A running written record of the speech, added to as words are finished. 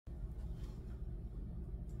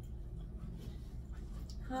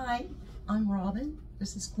Hi, I'm Robin.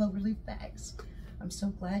 This is Cloverleaf Bags. I'm so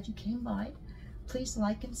glad you came by. Please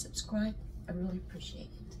like and subscribe. I really appreciate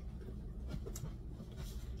it.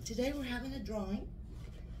 Today we're having a drawing.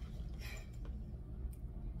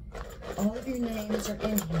 All of your names are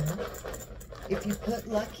in here. If you put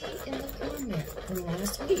lucky in the comment from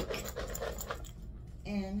last week.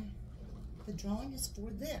 And the drawing is for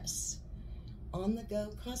this On The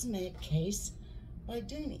Go Cosmetic Case by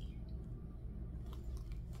Dooney.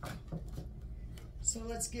 So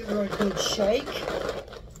let's give her a good shake.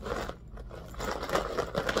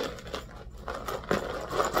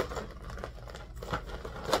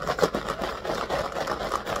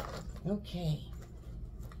 Okay.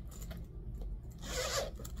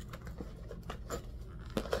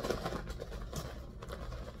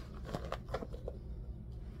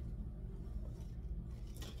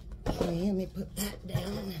 Okay, let me put that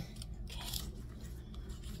down. Okay.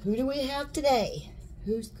 Who do we have today?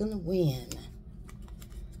 Who's gonna win?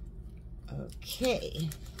 Okay.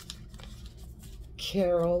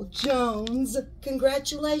 Carol Jones.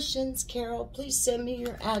 Congratulations, Carol. Please send me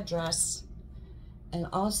your address and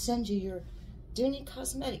I'll send you your Dooney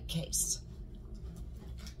cosmetic case.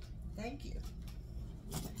 Thank you.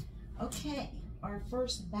 Okay, our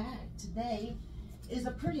first bag today is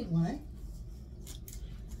a pretty one.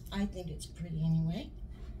 I think it's pretty anyway.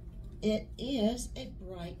 It is a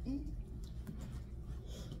Brighton.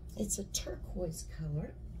 It's a turquoise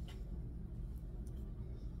color.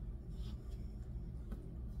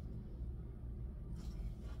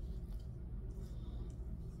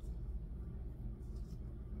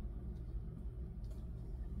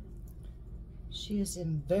 She is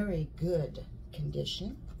in very good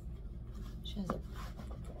condition. She has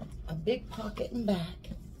a big pocket and back.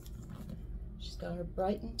 She's got her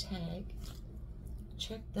Brighton tag.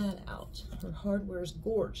 Check that out. Her hardware is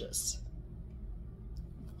gorgeous.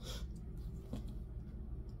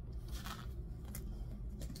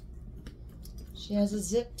 She has a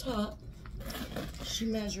zip top. She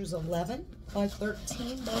measures 11 by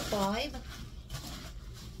 13 by 5.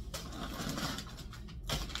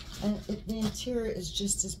 And the interior is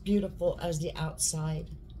just as beautiful as the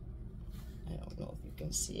outside. I don't know if you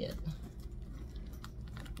can see it.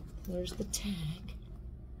 There's the tag.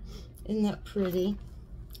 Isn't that pretty?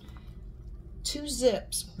 2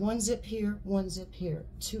 zips. 1 zip here, 1 zip here.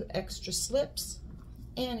 2 extra slips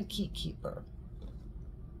and a key keeper.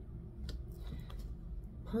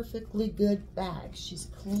 Perfectly good bag. She's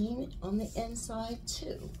clean on the inside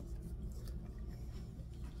too.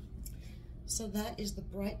 So that is the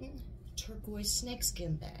Brighton turquoise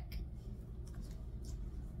snakeskin bag.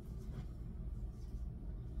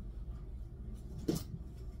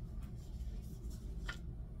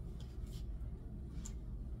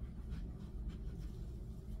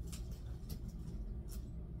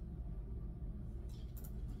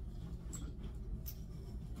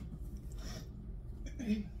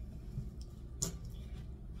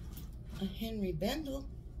 A Henri Bendel.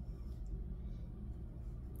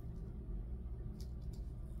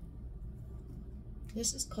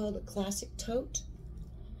 This is called a Classic Tote,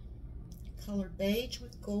 color beige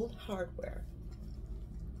with gold hardware.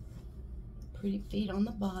 Pretty feet on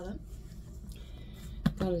the bottom.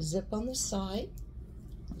 Got a zip on the side,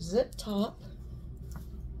 zip top,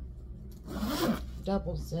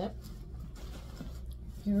 double zip.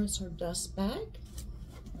 Here is her dust bag.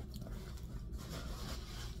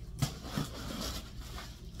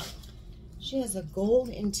 She has a gold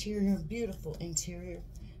interior, beautiful interior.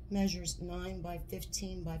 Measures 9 by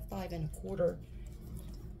 15 by 5¼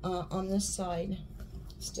 on this side.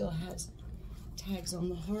 Still has tags on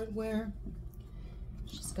the hardware.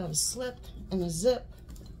 She's got a slip and a zip.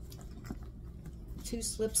 2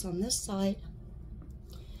 slips on this side.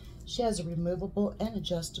 She has a removable and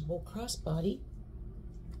adjustable crossbody.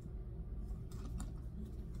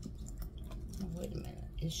 Oh, wait a minute.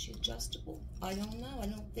 Is she adjustable? I don't know. I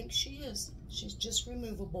don't think she is. She's just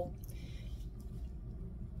removable.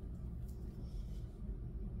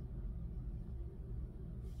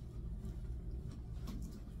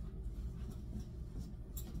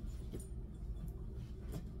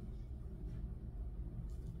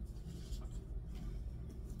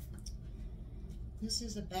 This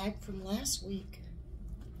is a bag from last week.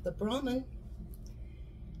 The Brahmin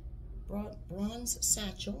bronze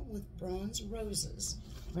satchel with bronze roses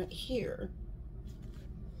right here.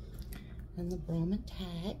 And the Brahmin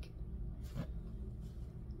tag.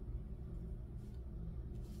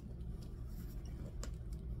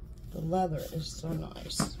 The leather is so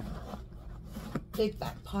nice. Big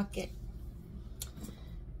back pocket.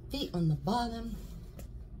 Feet on the bottom.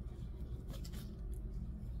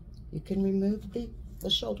 You can remove the the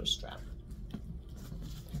shoulder strap.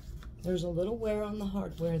 There's a little wear on the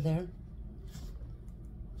hardware there.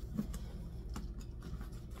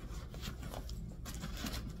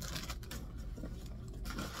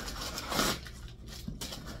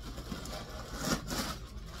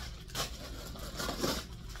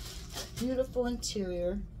 Beautiful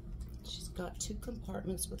interior. She's got 2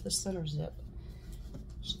 compartments with the center zip.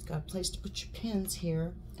 She's got a place to put your pins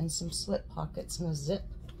here and some slip pockets and a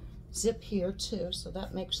zip here too, so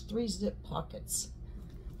that makes 3 zip pockets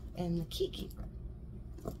and the key keeper.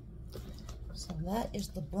 So that is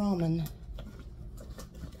the Brahmin.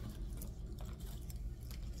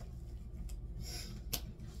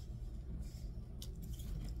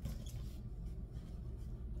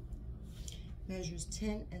 Measures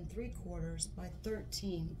 10 3/4 by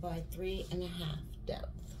 13 by 3.5 depth.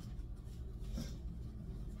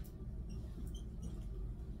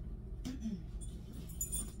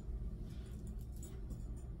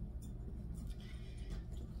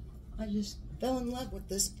 I just fell in love with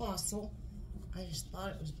this fossil. I just thought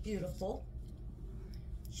it was beautiful.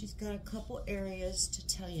 She's got a couple areas to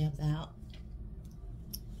tell you about.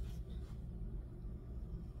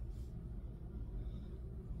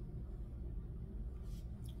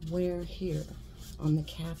 Wear here on the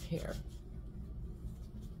calf hair.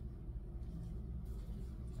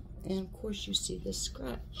 And of course you see this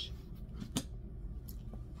scratch.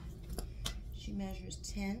 She measures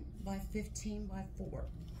 10 by 15 by 4.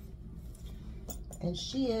 And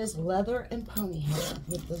she is leather and pony hair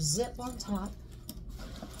with the zip on top.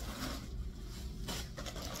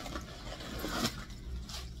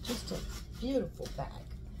 Just a beautiful bag.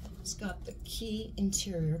 It's got the key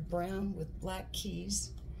interior, brown with black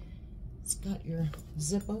keys. It's got your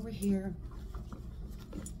zip over here.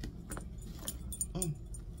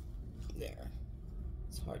 There.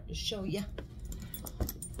 It's hard to show you.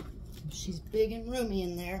 She's big and roomy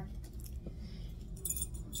in there.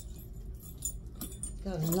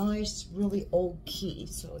 Got a nice, really old key.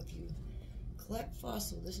 So if you collect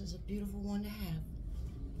fossil, this is a beautiful one to have.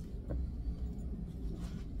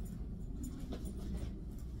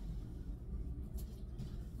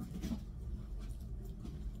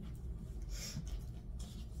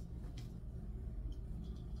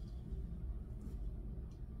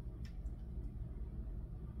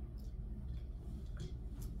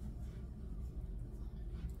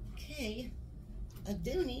 Okay, a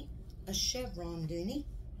Dooney, a Chevron Dooney.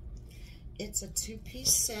 It's a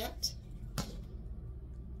 2-piece set.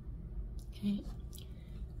 Okay.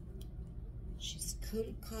 She's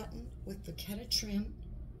coated cotton with vachetta trim.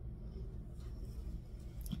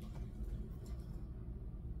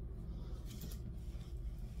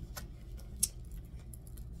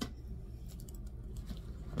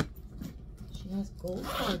 She has gold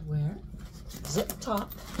hardware, zip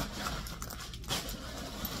top.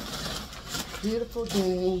 Beautiful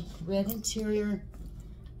Dooney, red interior,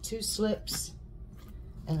 2 slips,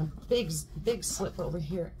 and a big slip over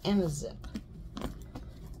here, and a zip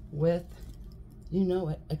with, you know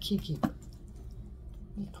it, a key keeper.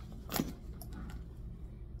 Yeah.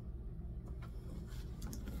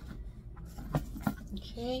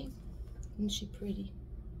 Okay, isn't she pretty?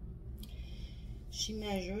 She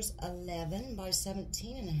measures 11 by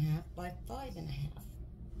 17.5 by 5.5.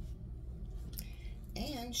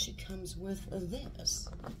 And she comes with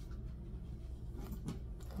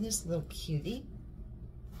this little cutie.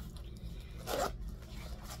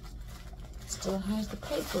 Still has the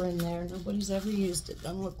paper in there. Nobody's ever used it,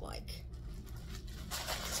 doesn't look like.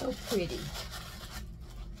 So pretty.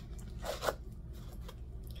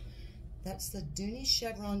 That's the Dooney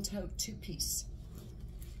Chevron Tote 2-piece.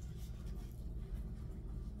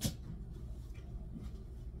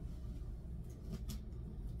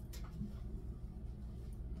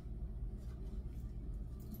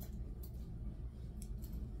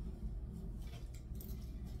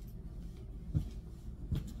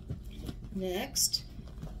 Next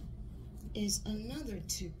is another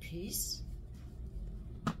 2-piece.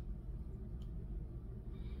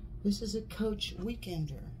 This is a Coach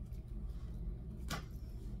Weekender.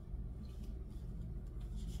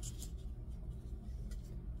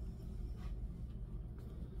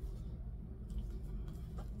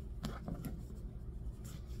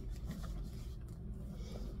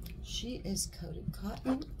 She is coated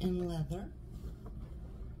cotton and leather.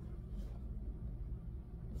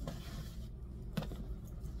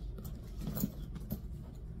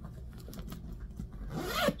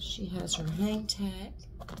 She has her hang tag,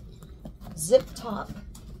 zip top.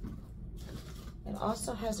 It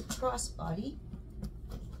also has a crossbody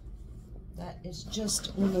that is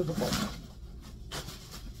just removable.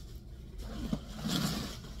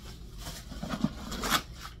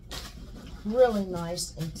 Really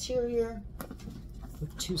nice interior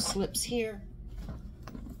with 2 slips here.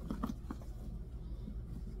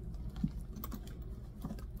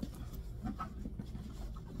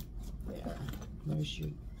 There. There's your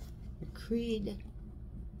creed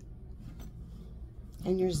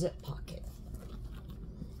and your zip pocket.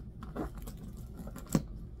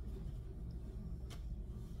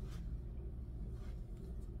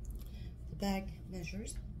 The bag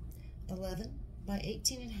measures 11 by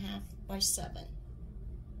 18.5 by 7.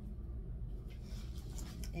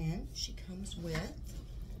 And she comes with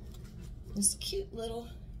this cute little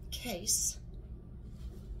case.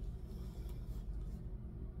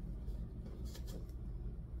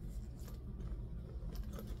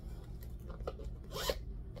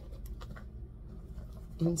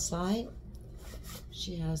 Inside,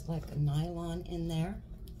 she has like a nylon in there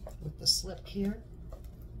with the slip here,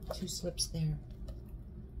 2 slips there.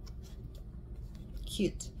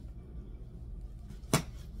 Cute.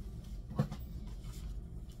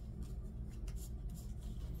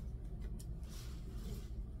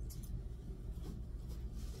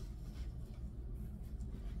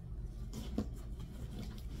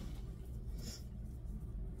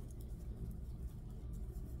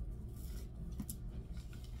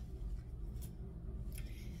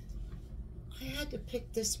 I had to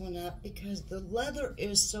pick this one up because the leather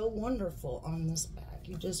is so wonderful on this bag.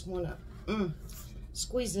 You just want to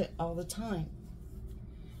squeeze it all the time.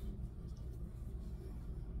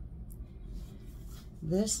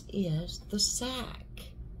 This is TheSak.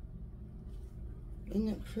 Isn't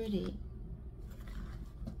it pretty?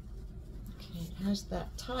 Okay, it has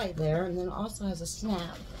that tie there, and then also has a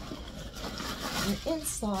snap. And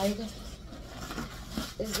inside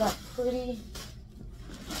is that pretty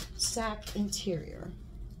sack interior,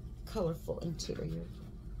 colorful interior.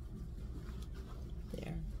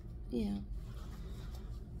 There, yeah.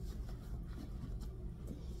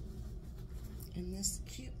 And this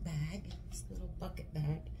cute bag, this little bucket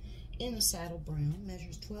bag, in a saddle brown,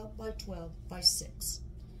 measures 12 by 12 by 6.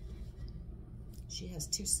 She has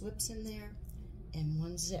 2 slips in there and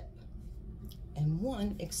 1 zip and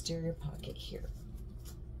 1 exterior pocket here.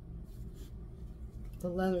 The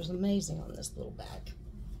leather's amazing on this little bag.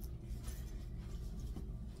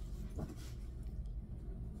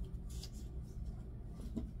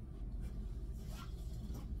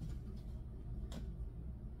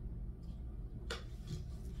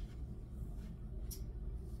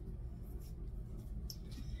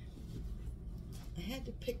 I had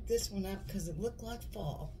to pick this one up because it looked like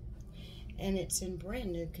fall, and it's in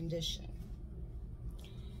brand new condition.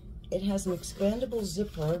 It has an expandable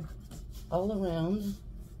zipper all around.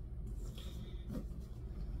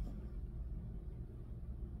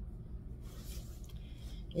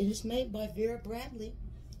 It is made by Vera.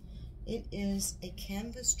 It is a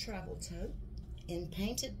canvas travel tote in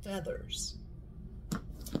painted feathers.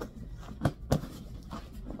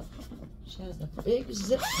 She has a big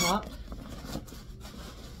zip top,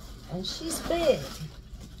 and she's big.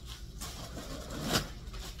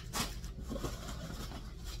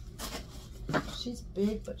 She's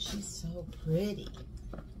big, but she's so pretty.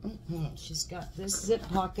 She's got this zip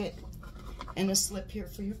pocket and a slip here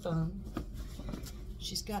for your phone.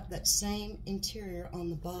 She's got that same interior on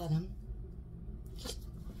the bottom. Just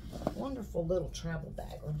a wonderful little travel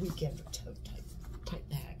bag or weekender tote type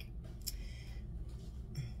bag.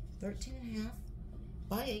 13.5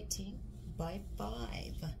 by 18 by 5.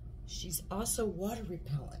 She's also water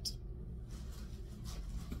repellent.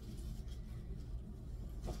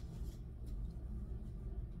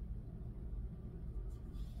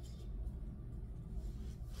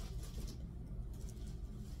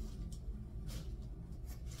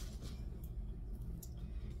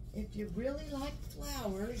 If you really like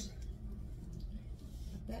flowers,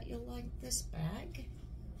 I bet you'll like this bag.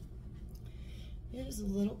 It is a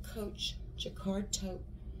little Coach jacquard tote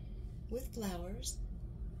with flowers,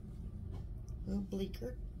 little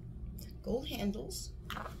Bleeker, gold handles,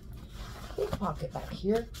 big pocket back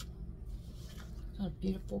here. Got a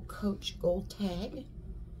beautiful Coach gold tag.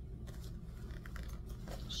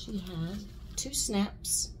 She has 2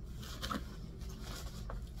 snaps.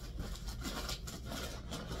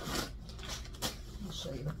 I'll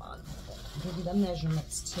show you the bottom of it. I'll give you the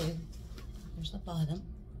measurements too. There's the bottom.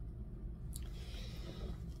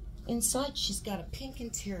 Inside, she's got a pink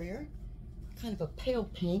interior, kind of a pale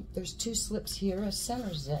pink. There's 2 slips here, a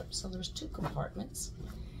center zip, so there's 2 compartments.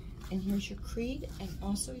 And here's your creed and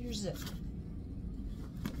also your zip.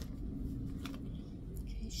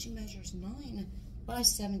 Okay, she measures 9 by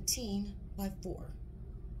 17 by 4.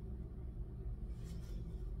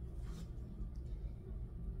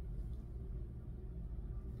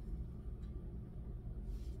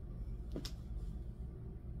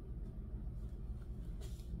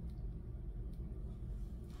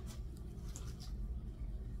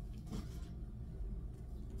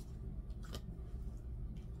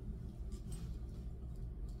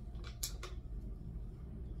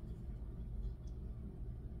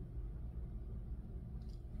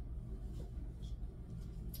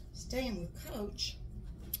 staying with Coach,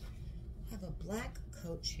 I have a black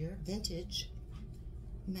Coach here, vintage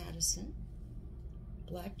Madison,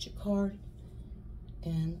 black jacquard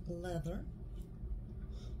and leather.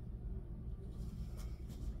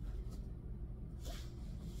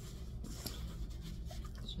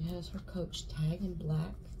 She has her Coach tag in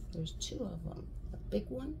black. There's two of them, a big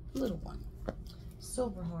one, little one.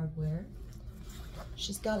 Silver hardware.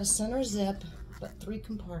 She's got a center zip, but 3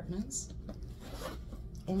 compartments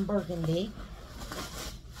in burgundy.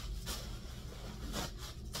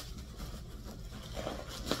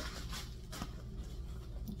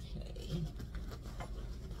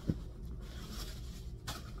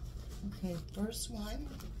 Okay, first one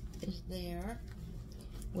is there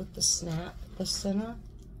with the snap. The center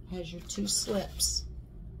has your 2 slips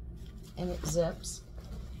and it zips.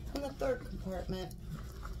 And the third compartment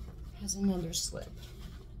has another slip.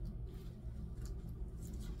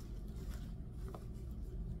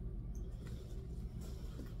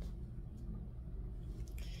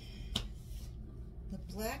 The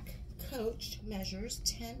black Coach measures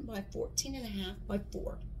 10 by 14.5 by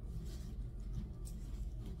 4.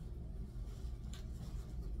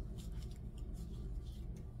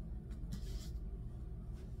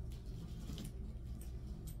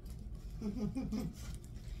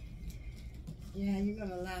 Yeah, you're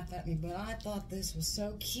gonna laugh at me, but I thought this was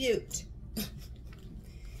so cute.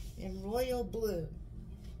 In royal blue.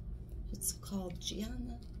 It's called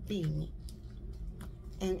Gianni Bini.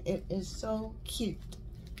 And it is so cute.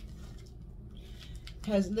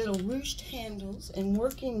 Has little ruched handles and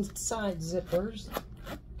working side zippers.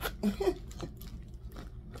 And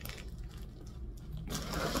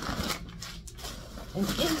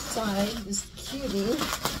inside this cutie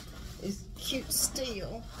is cute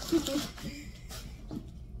steel.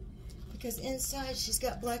 Because inside she's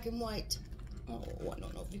got black and white. Oh, I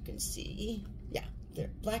don't know if you can see. Yeah,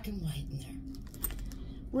 they're black and white in there.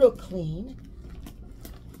 Real clean.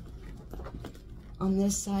 On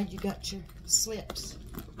this side you got your slips.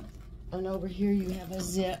 And over here you have a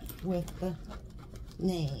zip with the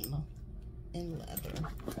name in leather.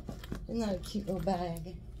 Isn't that a cute little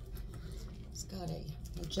bag? It's got a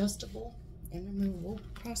adjustable and removable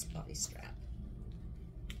crossbody strap.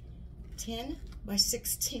 10 by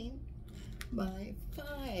 16 by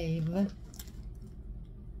 5.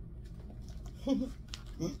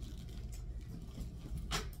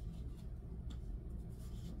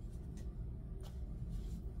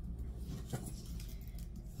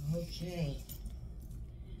 Okay,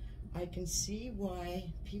 I can see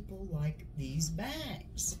why people like these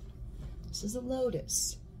bags. This is a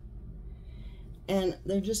Lodis, and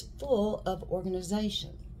they're just full of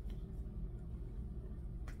organization.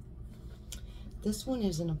 This one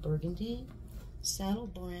is in a burgundy, saddle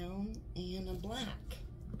brown, and a black.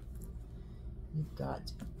 You've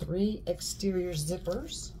got 3 exterior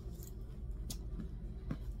zippers.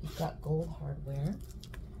 You've got gold hardware.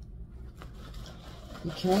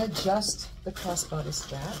 You can adjust the crossbody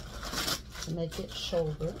strap to make it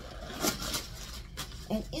shoulder.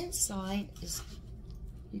 And inside is,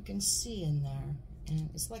 you can see in there, and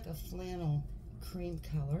it's like a flannel cream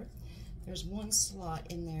color. There's 1 slot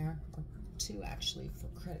in there, or 2 actually, for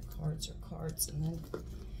credit cards or cards, and then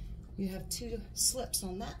you have 2 slips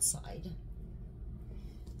on that side.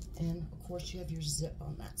 And of course you have your zip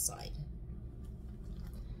on that side.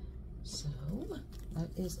 So that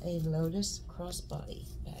is a Lodis crossbody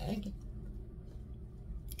bag.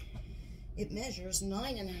 It measures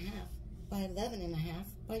 9.5 by 11.5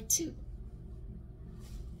 by 2.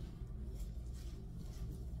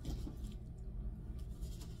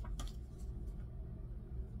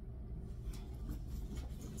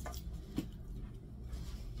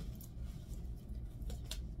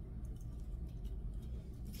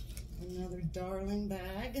 Another darling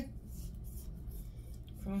bag.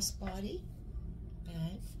 Crossbody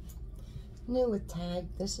bag, new with tag.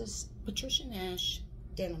 This is Patricia Nash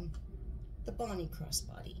Denim, the Bonny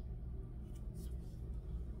crossbody.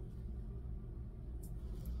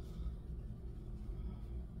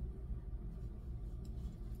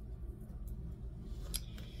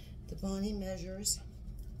 The Bonny measures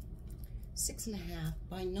 6.5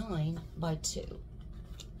 by 9 by 2.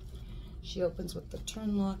 She opens with the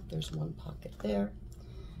turn lock. There's 1 pocket there.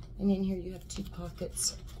 And in here you have 2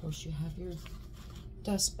 pockets. Of course, you have your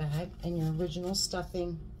dust bag and your original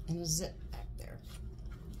stuffing and a zip back there.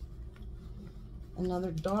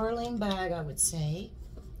 Another darling bag, I would say.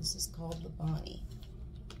 This is called the Bonny.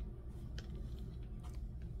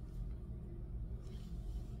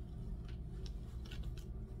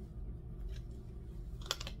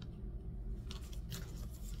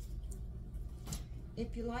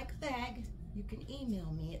 If you like a bag, you can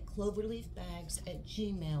email me at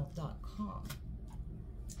cloverleafbags@gmail.com.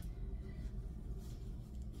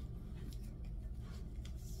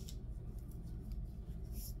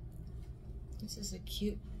 This is a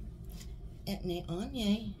cute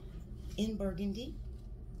Etienne in Burgundy,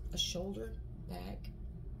 a shoulder bag.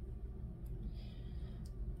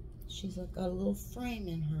 She's got a little frame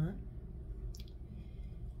in her.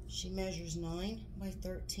 She measures 9 by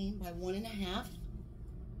 13 by 1.5.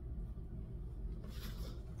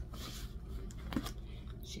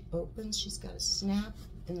 She opens, she's got a snap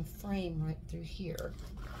and a frame right through here.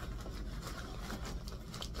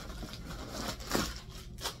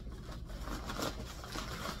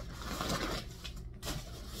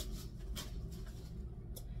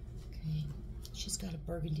 Okay, she's got a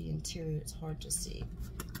burgundy interior, it's hard to see.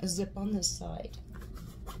 A zip on this side.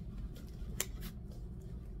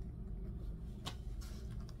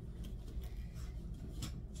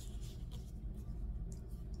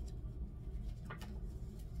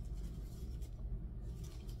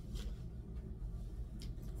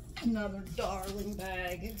 Another darling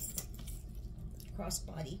bag,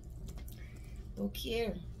 crossbody,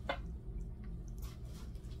 Bleeker.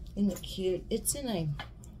 Isn't it cute? It's in a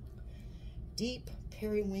deep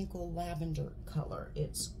periwinkle lavender color.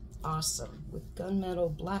 It's awesome with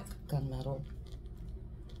gunmetal, black gunmetal.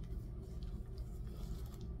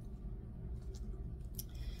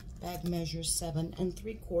 Bag measures 7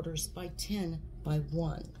 3/4 by 10 by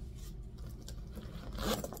 1.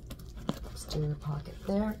 Exterior pocket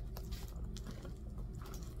there.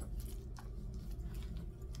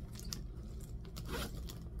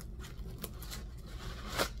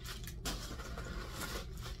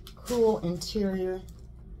 Cool interior.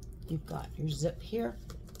 You've got your zip here.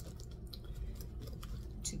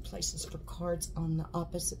 2 places for cards on the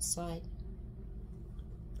opposite side.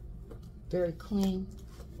 Very clean.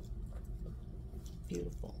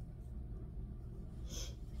 Beautiful.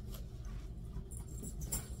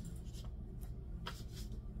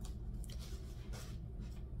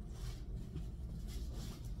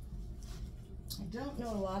 I don't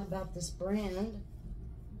know a lot about this brand,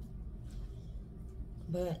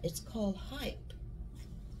 but it's called Hype,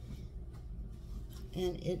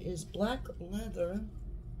 and it is black leather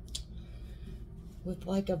with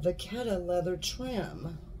like a vacetta leather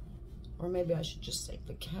trim, or maybe I should just say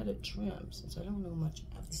vacetta trim since I don't know much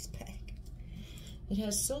about this bag. It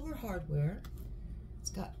has silver hardware. It's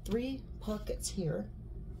got 3 pockets here.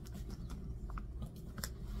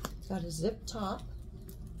 It's got a zip top.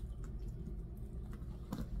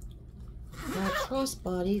 Got a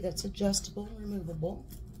crossbody that's adjustable, removable.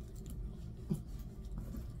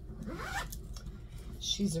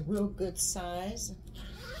 She's a real good size.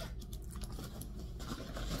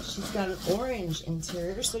 She's got an orange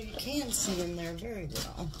interior, so you can see in there very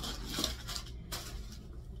well.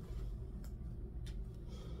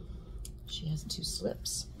 She has 2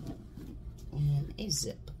 slips and a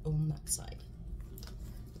zip on that side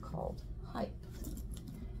called Hype.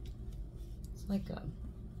 It's like a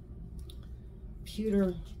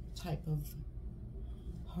pewter type of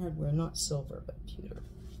hardware, not silver, but pewter.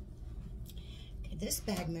 Okay, this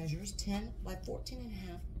bag measures 10 by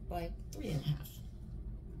 14.5 by 3.5.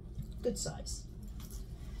 Good size.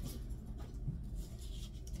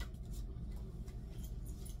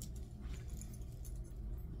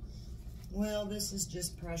 Well, this is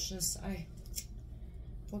just precious.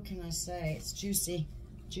 What can I say? It's juicy.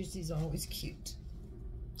 Juicy's always cute.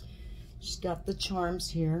 She's got the charms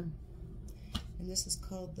here. And this is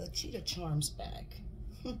called the Cheetah Charms bag.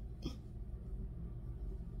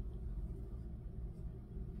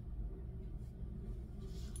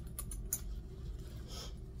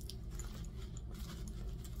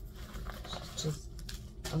 She's just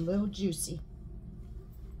a little juicy.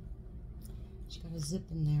 She's got a zip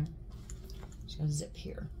in there. She's got a zip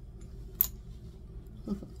here.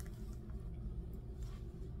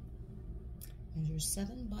 Measures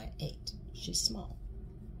 7 by 8. She's small.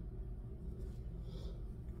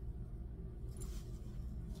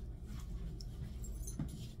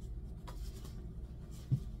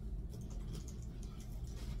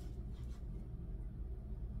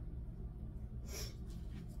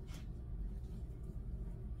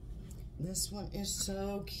 This one is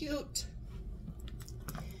so cute.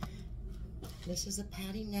 This is a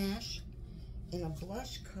Patty Nash in a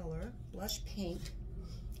blush color, blush pink.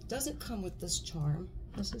 Doesn't come with this charm.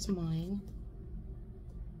 This is mine.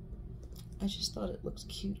 I just thought it looks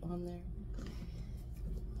cute on there.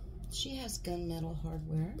 She has gunmetal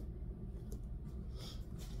hardware.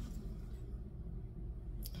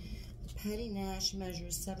 The Patty Nash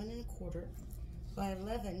measures 7 1/4 by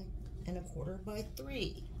 11 1/4 by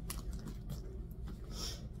 3.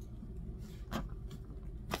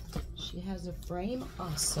 She has a frame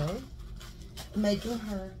also, making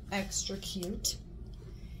her extra cute.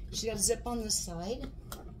 She got a zip on this side,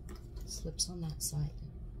 slips on that side.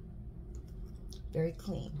 Very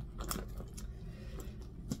clean.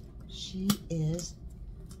 She is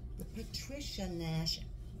the Patricia Nash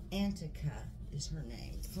Antica is her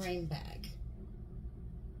name. Frame bag.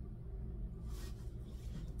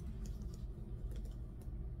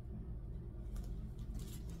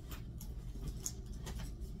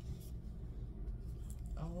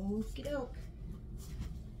 Okie doke.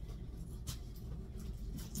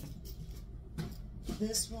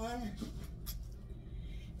 This one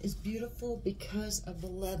is beautiful because of the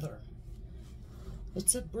leather.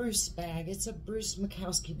 It's a Bruce bag. It's a Bruce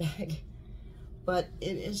Makowski bag. But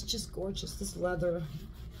it is just gorgeous. This leather,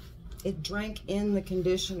 it drank in the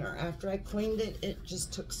conditioner. After I cleaned it, it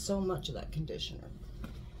just took so much of that conditioner.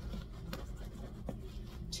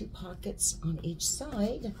 2 pockets on each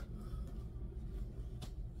side.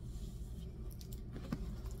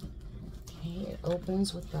 Okay, it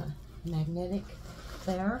opens with the magnetic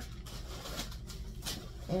there.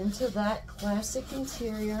 Into that classic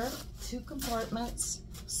interior, 2 compartments,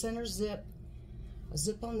 center zip, a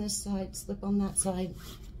zip on this side, slip on that side,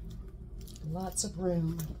 lots of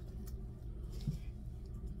room.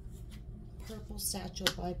 Purple satchel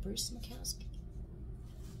by Bruce Makowski.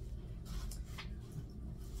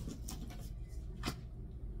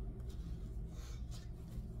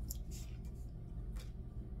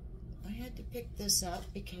 I had to pick this up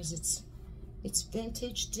because it's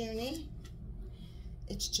vintage Dooney.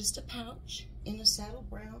 It's just a pouch in a saddle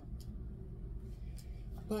brown,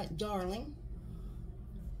 but darling.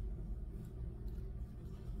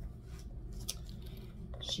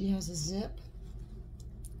 She has a zip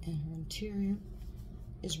and her interior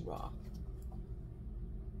is raw.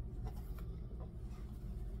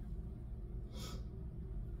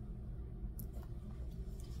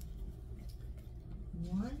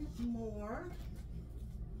 One more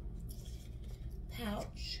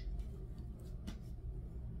pouch.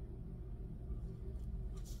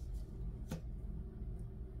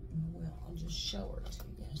 Well, I'll just show her to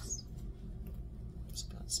you guys. It's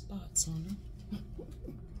got spots on her.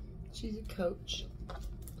 She's a coach.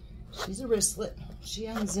 She's a wristlet. She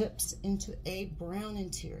unzips into a brown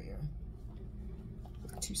interior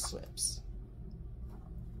with 2 slips.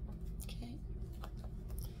 Okay.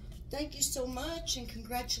 Thank you so much, and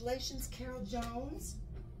congratulations, Carol Jones.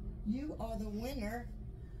 You are the winner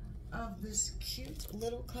of this cute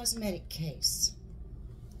little cosmetic case.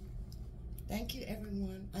 Thank you,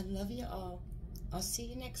 everyone. I love you all. I'll see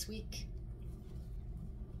you next week.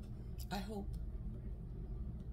 I hope.